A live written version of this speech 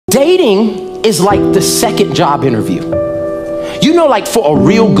dating is like the second job interview. You know, like for a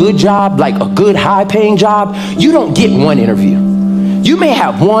real good job, like a good high paying job, you don't get one interview. You may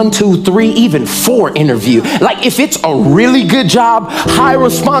have 1, 2, 3, even 4 interviews. Like if it's a really good job, high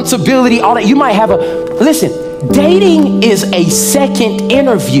responsibility, all that, you might have listen, dating is a second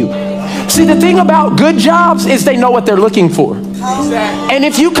interview. See, the thing about good jobs is they know what they're looking for. And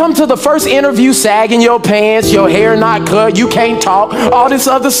if you come to the first interview sagging your pants, your hair not cut, you can't talk, all this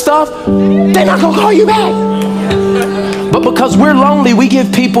other stuff, they're not gonna call you back. But because we're lonely, we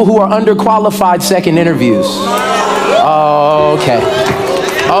give people who are underqualified second interviews. Oh, okay.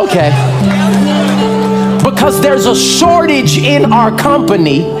 Because there's a shortage in our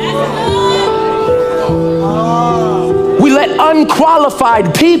company, we let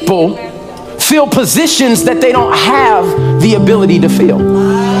unqualified people fill positions that they don't have the ability to fill.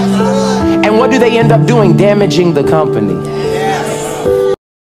 And what do they end up doing? Damaging the company.